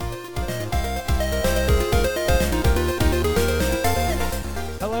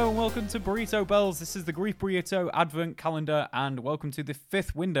to Burrito Bells. This is the Grief Burrito Advent Calendar, and welcome to the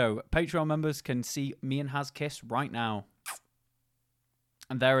 5th window. Patreon members can see me and Haz kiss right now.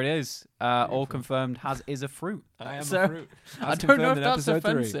 And there it is. All confirmed, Haz is a fruit. I am So, a fruit. I don't know if that's episode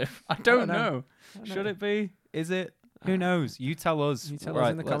 3. offensive. I don't know. Should it be? Is it? Who knows? You tell us. You tell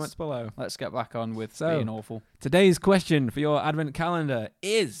us in the comments below. Let's get back on with So, being awful. Today's question for your Advent calendar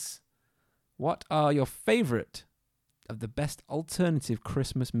is, what are your favourite of the best alternative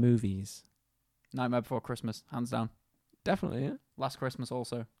Christmas movies? Nightmare Before Christmas, hands down. Definitely, yeah. Last Christmas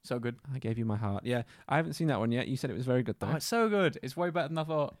also. So good. I gave you my heart. Yeah, I haven't seen that one yet. You said it was very good, though. Oh, it's so good. It's way better than I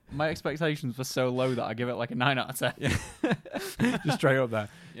thought. My expectations were so low that I give it like a 9 out of 10. Yeah. Just straight up there.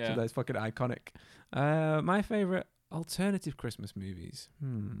 Yeah. So that's fucking iconic. My favourite alternative Christmas movies.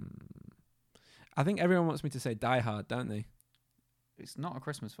 I think everyone wants me to say Die Hard, don't they? It's not a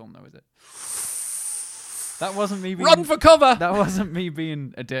Christmas film, though, is it? That wasn't me being... Run for cover! That wasn't me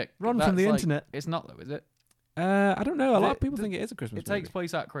being a dick. Run That's from the like- internet. It's not, though, is it? I don't know. A lot of people Does- think it is a Christmas It movie. takes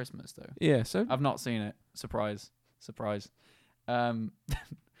place at Christmas, though. Yeah, so... I've not seen it. Surprise.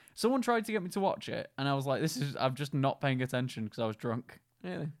 Someone tried to get me to watch it, and I was like, I'm just not paying attention because I was drunk.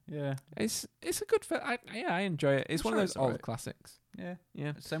 Really? Yeah. It's a good film. I enjoy it. It's I'm one sure of those it's old alright. classics. Yeah.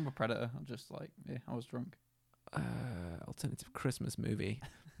 Yeah. Same with Predator. I'm just like, yeah, I was drunk. Alternative Christmas movie.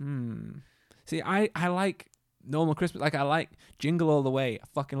 See, I like normal Christmas. Like, I like Jingle All the Way. I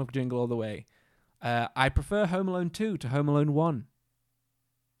fucking love Jingle All the Way. I prefer Home Alone 2 to Home Alone 1.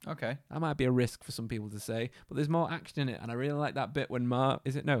 Okay. That might be a risk for some people to say, but there's more action in it, and I really like that bit when Marv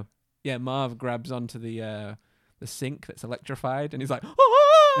grabs onto the sink that's electrified, and he's like,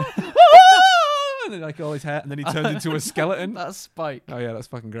 and then like all his hair, and then he turns into a skeleton. That's Spike. Oh yeah, that's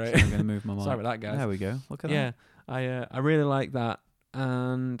fucking great. I'm going to move my mic. Sorry about that, guys. There we go. Look at Yeah, I really like that,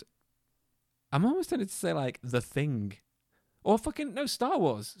 and I'm almost tempted to say like The Thing, or Star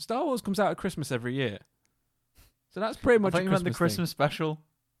Wars. Star Wars comes out at Christmas every year, so that's pretty that. much. I thought a you meant the Christmas Christmas special. thing.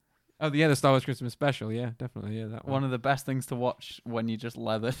 Oh yeah, the Star Wars Christmas special. Yeah, definitely. Yeah, that one. One of the best things to watch when you just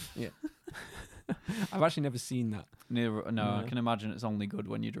leathered. I've actually never seen that. No, I No. can imagine it's only good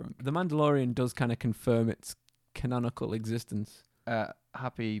when you're drunk. The Mandalorian does kind of confirm its canonical existence.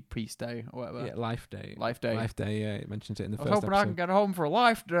 Happy Peace Day or whatever. Yeah, Life Day. Life Day. Life Day. Yeah, it mentions it in the I was first hoping I episode. can get home for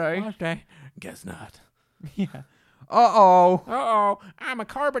Life Day. Life Day. Guess not. Yeah. Uh-oh. Uh-oh, I'm a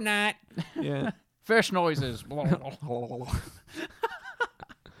carbonite. Yeah. Fish noises.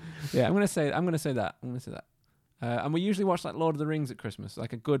 Yeah, I'm gonna say that. And we usually watch like Lord of the Rings at Christmas,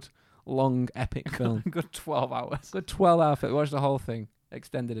 like a good, long, epic film. Good 12 hours. Good 12-hour film. We watched the whole thing,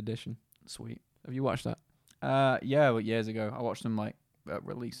 extended edition. Sweet. Have you watched that? Yeah, but years ago. I watched them like at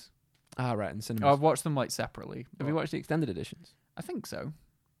release. Ah, right, in cinemas. I've watched them like separately. Have you watched the extended editions? I think so.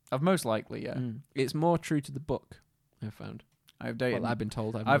 I've most likely, yeah. It's more true to the book, I've found. I've dated. Well, I've been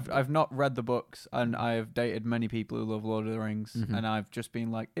told. I've not read the books, and I've dated many people who love Lord of the Rings, and I've just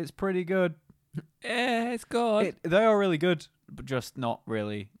been like, it's pretty good. Yeah, it's good. They are really good, but just not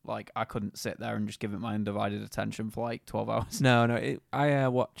really. Like, I couldn't sit there and just give it my undivided attention for like 12 hours. No. I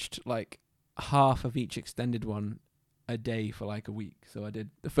watched like half of each extended one a day for like a week. So I did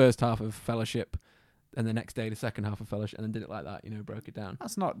the first half of Fellowship, and the next day the second half of Fellowship, and then did it like that. Broke it down.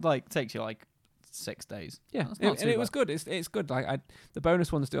 That's not like takes you like 6 days. Yeah, That's not and it too was good. It's good. Like the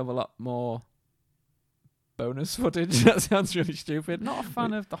bonus ones do have a lot more bonus footage. That sounds really stupid. Not a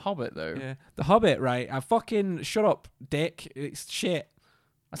fan of The Hobbit though. Yeah, The Hobbit. Right? I fucking shut up, dick. It's shit.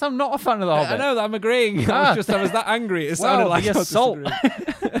 I'm not a fan of The Hobbit. I know that I'm agreeing. I was that angry. It sounded like the I was assault.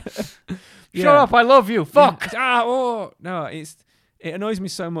 disagreeing. Shut up! I love you. Fuck. No, it annoys me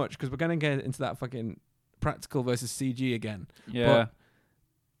so much because we're gonna get into that fucking practical versus CG again. Yeah. But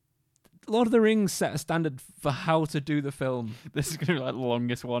Lord of the Rings set a standard for how to do the film. This is gonna be like the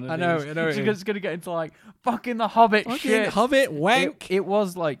longest one. I know. It's gonna get into like fucking The Hobbit Fucking shit. Hobbit wank. It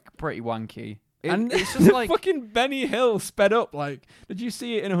was like pretty wanky. And it's just like fucking Benny Hill sped up. Like, did you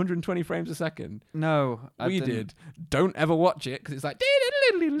see it in 120 frames a second? no, I We didn't. did. Don't ever watch it because it's like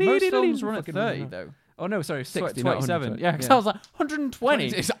Most films run at fucking- 30 though. Oh no, sorry, 60, not 27. 120. Yeah, because I was like 120.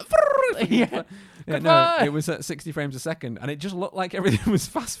 It's Yeah. yeah, no, Goodbye. it was at 60 frames a second, and it just looked like everything was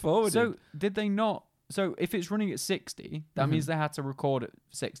fast forwarded. So did they not? So if it's running at 60, that means they had to record at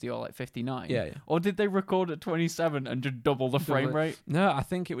 60 or like 59. Yeah. Or did they record at 27 and just double the frame Double it. rate? No, I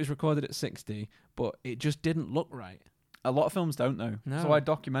think it was recorded at 60, but it just didn't look right. A lot of films don't though. No. That's why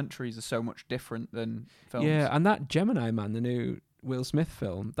documentaries are so much different than films. Yeah, and that Gemini Man, the new Will Smith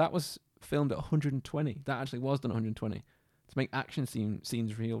film, that was filmed at 120. That actually was done at 120 to make action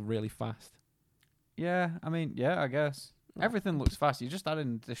scenes really fast. Yeah, I mean, yeah, I guess. Everything looks fast. You just add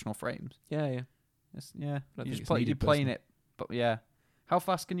in additional frames. Yeah. It's, yeah. I don't You think just it's play, needed you're playing personally. it. But yeah. How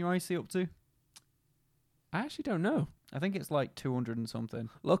fast can your eyes see up to? I actually don't know. I think it's like 200 and something.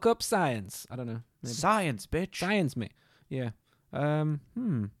 Look up science. I don't know. Maybe. Science, bitch. Science me. Yeah. We'll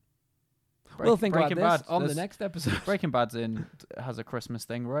think about Breaking this Bad, on the there's- next episode. Breaking Bad's has a Christmas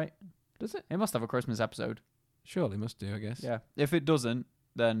thing, right? Does it? It must have a Christmas episode. Surely must do, I guess. Yeah. If it doesn't,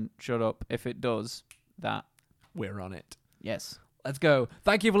 then shut up. If it does, that. We're on it. Yes. Let's go.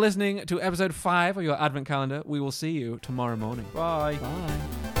 Thank you for listening to episode 5 of your Advent Calendar. We will see you tomorrow morning. Bye.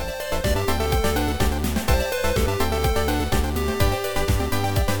 Bye.